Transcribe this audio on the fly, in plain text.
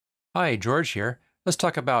Hi, George here. Let's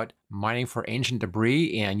talk about mining for ancient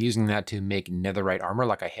debris and using that to make netherite armor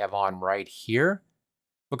like I have on right here.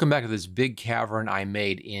 We'll come back to this big cavern I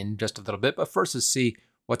made in just a little bit, but first let's see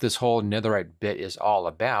what this whole netherite bit is all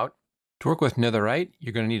about. To work with netherite,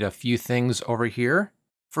 you're going to need a few things over here.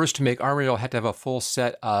 First, to make armor, you'll have to have a full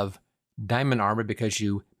set of diamond armor because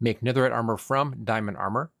you make netherite armor from diamond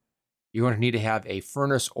armor. You're going to need to have a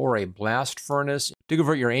furnace or a blast furnace to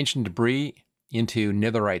convert your ancient debris into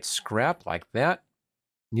netherite scrap like that.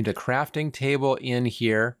 You need a crafting table in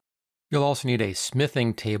here. You'll also need a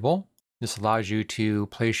smithing table. This allows you to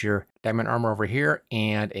place your diamond armor over here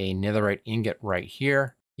and a netherite ingot right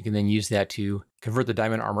here. You can then use that to convert the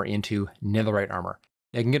diamond armor into netherite armor.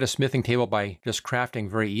 You can get a smithing table by just crafting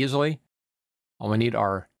very easily. All we need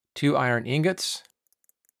are 2 iron ingots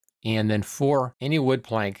and then 4 any wood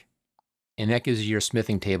plank, and that gives you your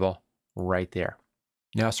smithing table right there.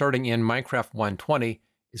 Now, starting in Minecraft 120,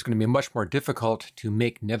 it's going to be much more difficult to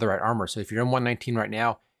make netherite armor. So if you're in 119 right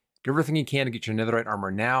now, do everything you can to get your netherite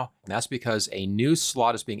armor now. And that's because a new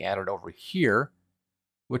slot is being added over here,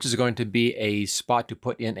 which is going to be a spot to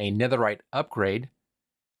put in a netherite upgrade.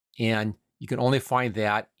 And you can only find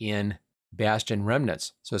that in Bastion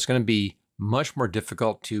Remnants. So it's going to be much more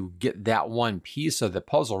difficult to get that one piece of the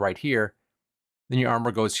puzzle right here. Then your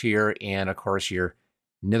armor goes here, and of course your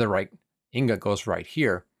netherite ingot goes right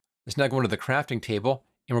here. Let's now go into the crafting table,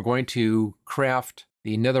 and we're going to craft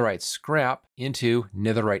the netherite scrap into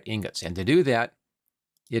netherite ingots. And to do that,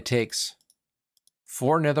 it takes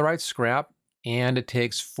 4 netherite scrap, and it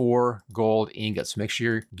takes 4 gold ingots. Make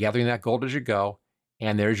sure you're gathering that gold as you go,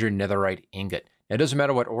 and there's your netherite ingot. Now, it doesn't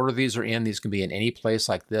matter what order these are in. These can be in any place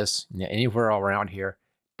like this, anywhere around here.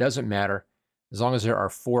 Doesn't matter. As long as there are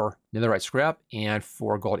 4 netherite scrap and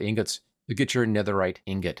 4 gold ingots, you'll get your netherite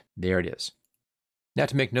ingot. There it is. Now,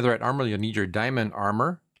 to make netherite armor, you'll need your diamond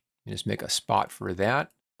armor. You just make a spot for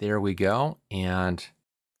that. There we go. And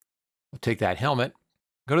we'll take that helmet.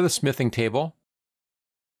 Go to the smithing table.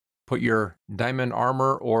 Put your diamond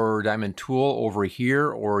armor or diamond tool over here,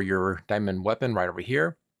 or your diamond weapon right over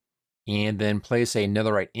here. And then place a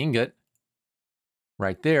netherite ingot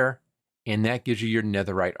right there. And that gives you your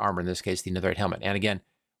netherite armor, in this case, the netherite helmet. And again,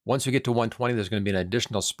 once we get to 120, there's going to be an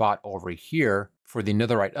additional spot over here for the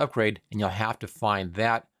netherite upgrade, and you'll have to find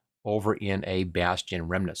that over in a Bastion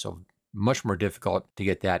Remnant. So much more difficult to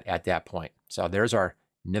get that at that point. So there's our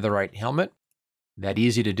netherite helmet. That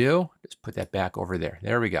easy to do. Just put that back over there.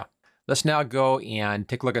 There we go. Let's now go and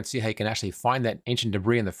take a look and see how you can actually find that ancient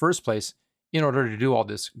debris in the first place in order to do all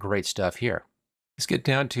this great stuff here. Let's get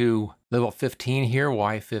down to level 15 here,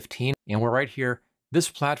 Y15, and we're right here. This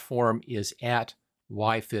platform is at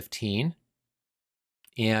Y15,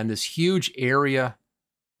 and this huge area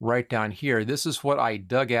right down here, this is what I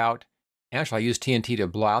dug out. Actually, I used TNT to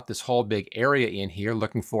blow out this whole big area in here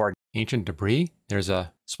looking for ancient debris. There's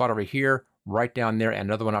a spot over here, right down there, and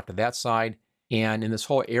another one off to that side. And in this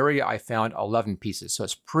whole area, I found 11 pieces, so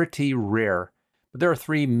it's pretty rare. But there are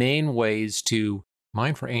 3 main ways to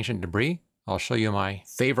mine for ancient debris. I'll show you my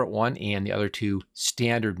favorite one and the other 2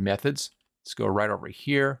 standard methods. Let's go right over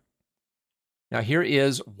here. Now here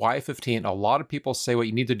is Y15. A lot of people say what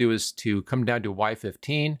you need to do is to come down to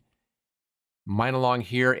Y15, mine along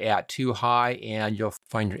here at 2 high, and you'll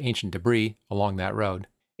find your ancient debris along that road.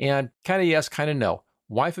 And kind of yes, kind of no.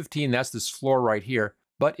 Y15, that's this floor right here,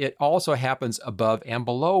 but it also happens above and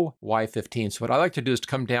below Y15. So what I like to do is to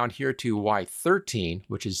come down here to Y13,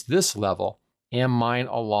 which is this level, and mine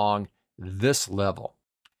along this level.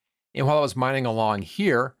 And while I was mining along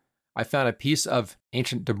here, I found a piece of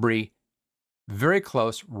ancient debris very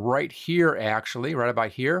close, right here actually, right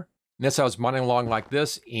about here. And that's how I was mining along like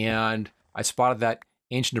this, and I spotted that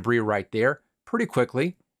ancient debris right there pretty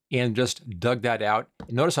quickly and just dug that out.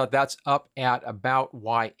 And notice how that's up at about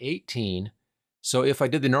Y18. So if I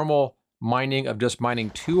did the normal mining of just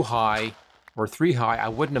mining 2 high or 3 high, I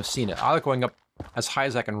wouldn't have seen it. I like going up as high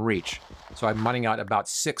as I can reach. So I'm mining out about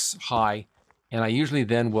 6 high, and I usually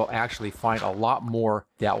then will actually find a lot more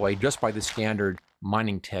that way just by the standard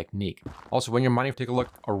mining technique. Also, when you're mining, take a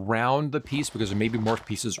look around the piece because there may be more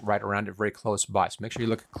pieces right around it very close by. So make sure you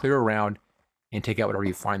look clear around and take out whatever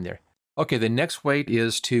you find there. Okay, the next way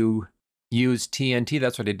is to use TNT.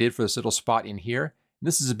 That's what I did for this little spot in here.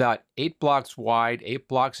 This is about 8 blocks wide, 8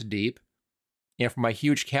 blocks deep. And for my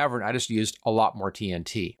huge cavern, I just used a lot more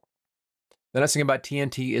TNT. The nice thing about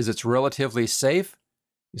TNT is it's relatively safe.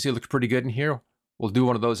 You see it looks pretty good in here. We'll do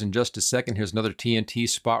one of those in just a second. Here's another TNT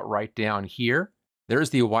spot right down here.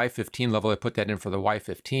 There's the Y15 level. I put that in for the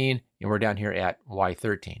Y15, and we're down here at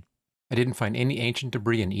Y13. I didn't find any ancient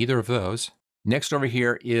debris in either of those. Next over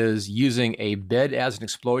here is using a bed as an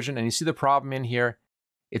explosion. And you see the problem in here?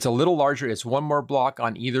 It's a little larger. It's one more block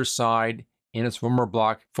on either side, and it's one more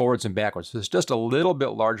block forwards and backwards. So it's just a little bit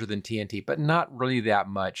larger than TNT, but not really that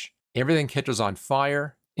much. Everything catches on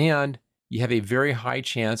fire, and you have a very high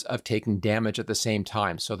chance of taking damage at the same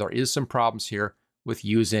time. So there is some problems here with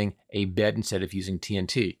using a bed instead of using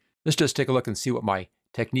TNT. Let's just take a look and see what my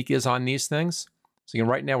technique is on these things. So again,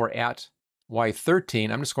 right now we're at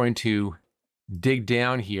Y13. I'm just going to dig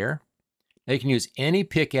down here. Now you can use any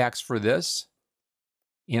pickaxe for this.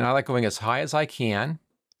 And I like going as high as I can.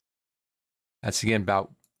 That's again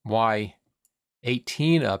about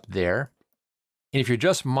Y18 up there. And if you're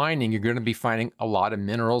just mining, you're going to be finding a lot of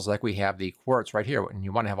minerals like we have the quartz right here. And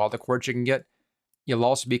you want to have all the quartz you can get. You'll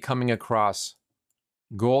also be coming across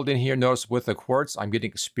gold in here. Notice with the quartz, I'm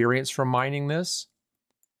getting experience from mining this.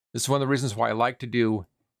 This is one of the reasons why I like to do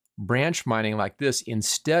branch mining like this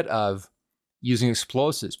instead of using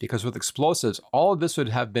explosives, because with explosives, all of this would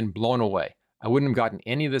have been blown away. I wouldn't have gotten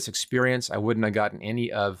any of this experience. I wouldn't have gotten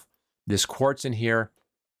any of this quartz in here.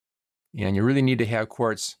 And you really need to have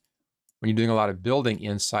quartz when you're doing a lot of building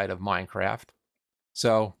inside of Minecraft.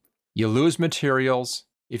 So you lose materials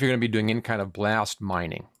if you're going to be doing any kind of blast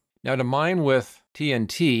mining. Now to mine with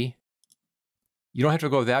TNT, you don't have to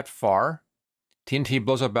go that far. TNT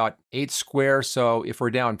blows up about 8 square. So if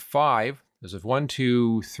we're down 5, there's 1,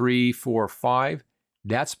 2, 3, 4, 5.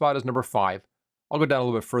 That spot is number 5. I'll go down a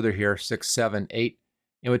little bit further here, 6, 7, 8.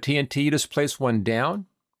 And with TNT, you just place one down.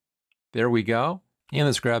 There we go. And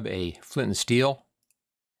let's grab a flint and steel.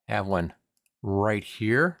 Have one right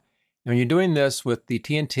here. And when you're doing this with the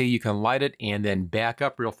TNT, you can light it and then back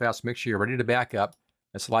up real fast. Make sure you're ready to back up.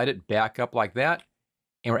 Let's light it, back up like that.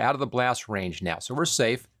 And we're out of the blast range now. So we're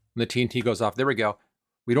safe when the TNT goes off. There we go.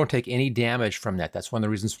 We don't take any damage from that. That's one of the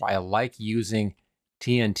reasons why I like using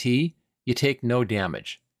TNT. You take no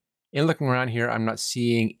damage. And looking around here, I'm not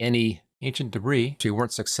seeing any ancient debris. So we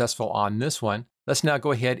weren't successful on this one. Let's now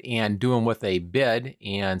go ahead and do them with a bed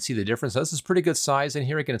and see the difference. This is pretty good size in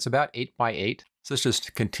here. Again, it's about 8 by 8. So let's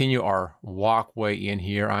just continue our walkway in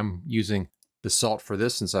here. I'm using basalt for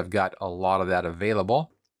this since I've got a lot of that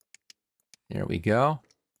available. There we go.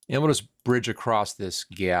 And we'll just bridge across this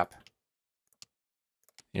gap.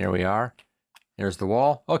 There we are. There's the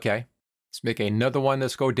wall. Okay. Let's make another one.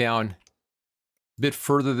 Let's go down a bit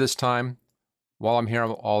further this time. While I'm here,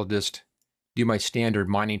 I'll just do my standard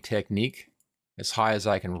mining technique as high as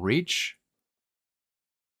I can reach.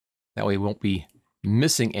 That way we won't be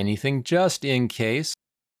missing anything, just in case.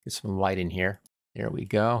 Get some light in here. There we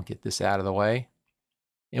go. Get this out of the way.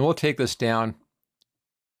 And we'll take this down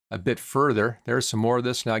a bit further. There's some more of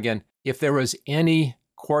this. Now again, if there was any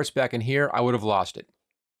quartz back in here, I would have lost it.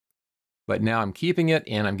 But now I'm keeping it,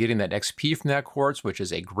 and I'm getting that XP from that quartz, which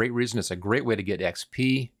is a great reason. It's a great way to get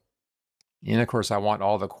XP. And of course, I want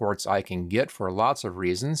all the quartz I can get for lots of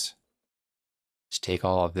reasons. Let's take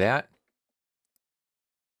all of that.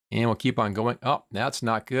 And we'll keep on going. Oh, that's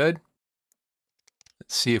not good.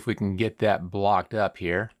 Let's see if we can get that blocked up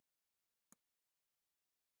here.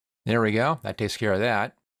 There we go. That takes care of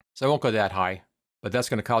that. So I won't go that high, but that's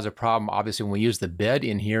going to cause a problem, obviously, when we use the bed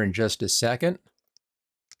in here in just a second.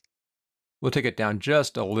 We'll take it down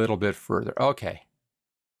just a little bit further. Okay.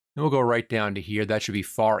 And we'll go right down to here. That should be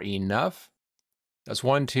far enough. That's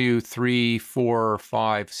 1, 2, 3, 4,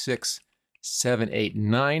 5, 6, 7, 8,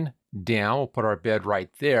 9 down. We'll put our bed right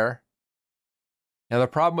there. Now the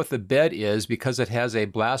problem with the bed is because it has a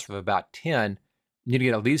blast of about 10, you need to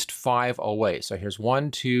get at least 5 away. So here's 1,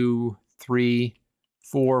 2, 3,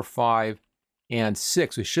 4, 5, and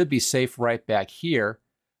 6. We should be safe right back here.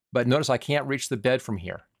 But notice I can't reach the bed from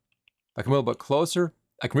here. If I come a little bit closer,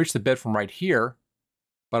 I can reach the bed from right here,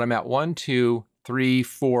 but I'm at 1, 2, 3,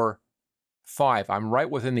 4, 5. I'm right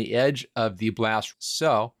within the edge of the blast.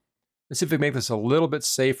 So let's see if we can make this a little bit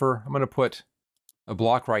safer. I'm going to put a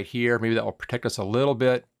block right here. Maybe that will protect us a little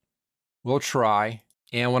bit. We'll try.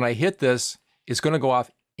 And when I hit this, it's going to go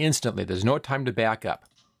off instantly. There's no time to back up.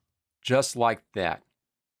 Just like that.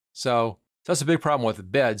 So that's a big problem with the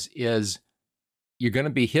beds is you're going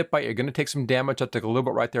to be hit by it. You're going to take some damage. I took a little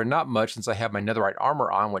bit right there. Not much since I have my Netherite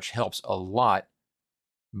armor on, which helps a lot.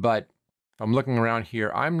 But if I'm looking around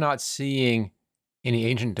here, I'm not seeing any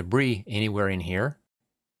ancient debris anywhere in here.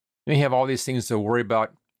 You have all these things to worry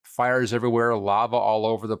about. Fires everywhere, lava all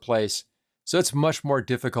over the place. So it's much more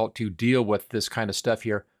difficult to deal with this kind of stuff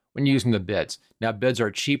here when you're using the beds. Now, beds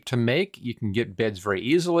are cheap to make. You can get beds very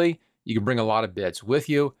easily. You can bring a lot of beds with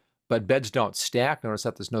you, but beds don't stack. Notice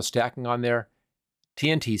that there's no stacking on there.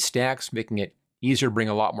 TNT stacks, making it easier to bring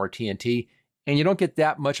a lot more TNT. And you don't get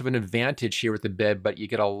that much of an advantage here with the bed, but you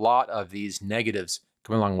get a lot of these negatives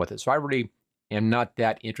coming along with it. So I really am not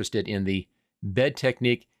that interested in the bed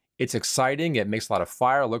technique. It's exciting. It makes a lot of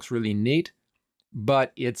fire. It looks really neat,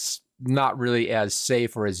 but it's not really as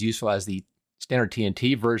safe or as useful as the standard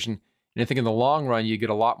TNT version. And I think in the long run, you get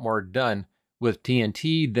a lot more done with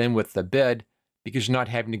TNT than with the bed because you're not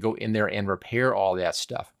having to go in there and repair all that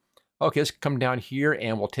stuff. Okay, let's come down here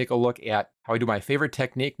and we'll take a look at how I do my favorite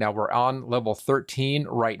technique. Now we're on level 13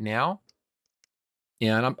 right now.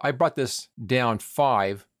 And I brought this down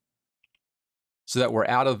 5 so that we're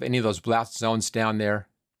out of any of those blast zones down there.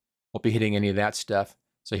 Won't be hitting any of that stuff.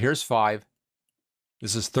 So here's 5.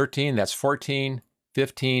 This is 13, that's 14,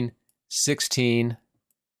 15, 16.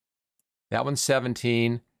 That one's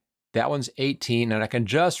 17. That one's 18, and I can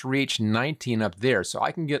just reach 19 up there. So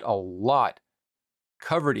I can get a lot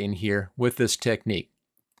covered in here with this technique.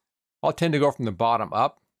 I'll tend to go from the bottom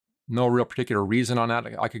up. No real particular reason on that.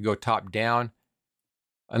 I could go top down.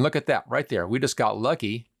 And look at that right there. We just got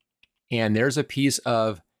lucky. And there's a piece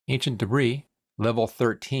of ancient debris, level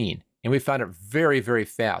 13. And we found it very, very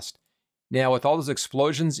fast. Now with all those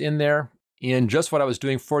explosions in there, in just what I was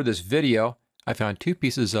doing for this video, I found 2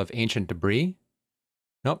 pieces of ancient debris.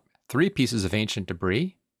 Nope, 3 pieces of ancient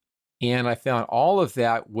debris. And I found all of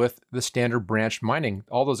that with the standard branch mining.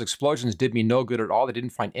 All those explosions did me no good at all. I didn't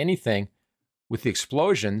find anything with the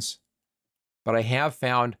explosions, but I have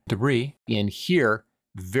found debris in here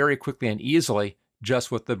very quickly and easily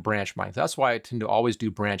just with the branch mining. That's why I tend to always do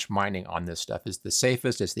branch mining on this stuff. It's the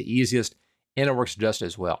safest, it's the easiest, and it works just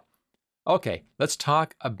as well. Okay, let's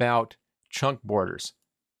talk about chunk borders.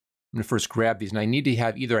 I'm gonna first grab these, and I need to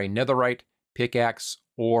have either a netherite pickaxe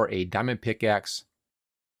or a diamond pickaxe.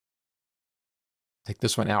 Take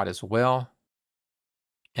this one out as well.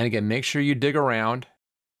 And again, make sure you dig around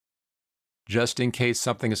just in case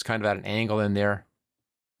something is kind of at an angle in there.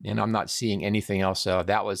 And I'm not seeing anything else, so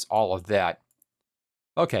that was all of that.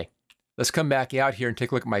 Okay, let's come back out here and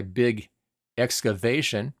take a look at my big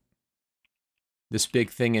excavation. This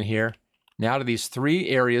big thing in here. Now to these 3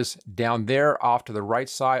 areas down there, off to the right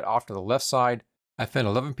side, off to the left side. I found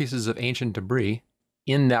 11 pieces of ancient debris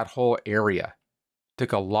in that whole area.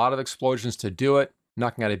 Took a lot of explosions to do it,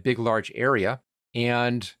 knocking out a big, large area.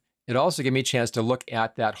 And it also gave me a chance to look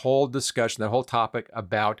at that whole discussion, that whole topic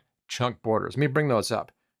about chunk borders. Let me bring those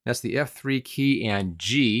up. That's the F3 key and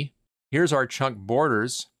G. Here's our chunk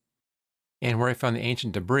borders. And where I found the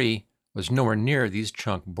ancient debris was nowhere near these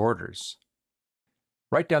chunk borders.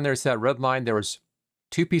 Right down there is that red line. There was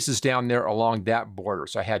 2 pieces down there along that border.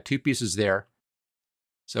 So I had 2 pieces there.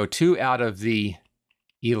 So 2 out of the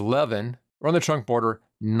 11 were on the chunk border.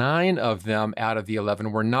 9 of them out of the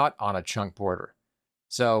 11 were not on a chunk border.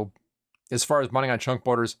 So as far as mining on chunk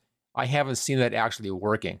borders, I haven't seen that actually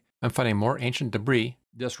working. I'm finding more ancient debris,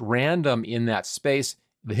 just random in that space.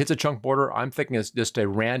 If it hits a chunk border, I'm thinking it's just a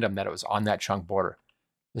random that it was on that chunk border.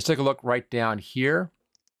 Let's take a look right down here.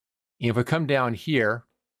 And if we come down here,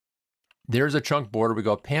 there's a chunk border. We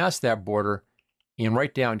go past that border, and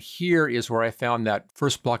right down here is where I found that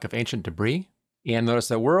first block of ancient debris. And notice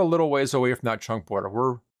that we're a little ways away from that chunk border.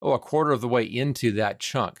 We're a quarter of the way into that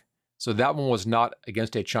chunk. So that one was not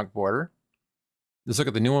against a chunk border. Let's look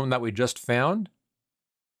at the new one that we just found.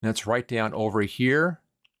 That's right down over here.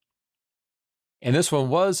 And this one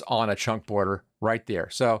was on a chunk border right there.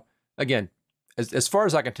 So again, as far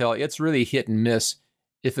as I can tell, it's really hit and miss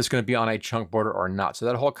if it's going to be on a chunk border or not. So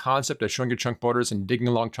that whole concept of showing your chunk borders and digging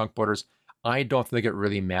along chunk borders, I don't think it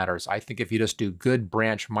really matters. I think if you just do good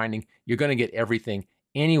branch mining, you're going to get everything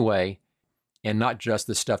anyway, and not just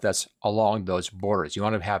the stuff that's along those borders. You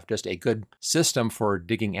want to have just a good system for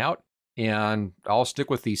digging out, and I'll stick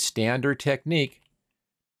with the standard technique,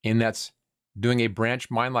 and that's doing a branch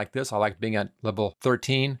mine like this. I like being at level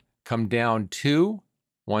 13, come down 2,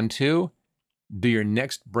 1, 2, do your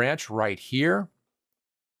next branch right here,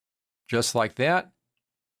 just like that.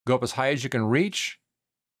 Go up as high as you can reach.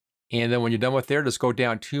 And then when you're done with there, just go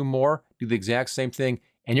down 2 more, do the exact same thing,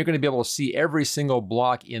 and you're going to be able to see every single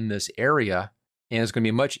block in this area. And it's going to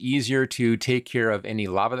be much easier to take care of any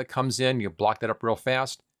lava that comes in. You block that up real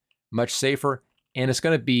fast, much safer, and it's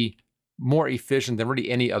going to be more efficient than really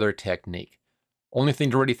any other technique. Only thing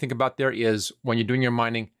to really think about there is when you're doing your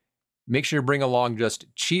mining, make sure you bring along just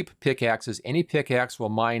cheap pickaxes. Any pickaxe will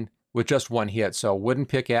mine with just 1 hit. So wooden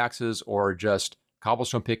pickaxes or just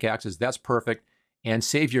cobblestone pickaxes, that's perfect. And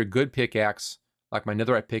save your good pickaxe, like my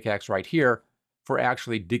netherite pickaxe right here, for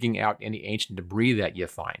actually digging out any ancient debris that you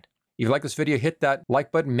find. If you like this video, hit that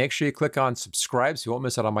like button. Make sure you click on subscribe so you won't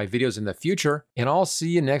miss out on my videos in the future. And I'll see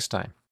you next time.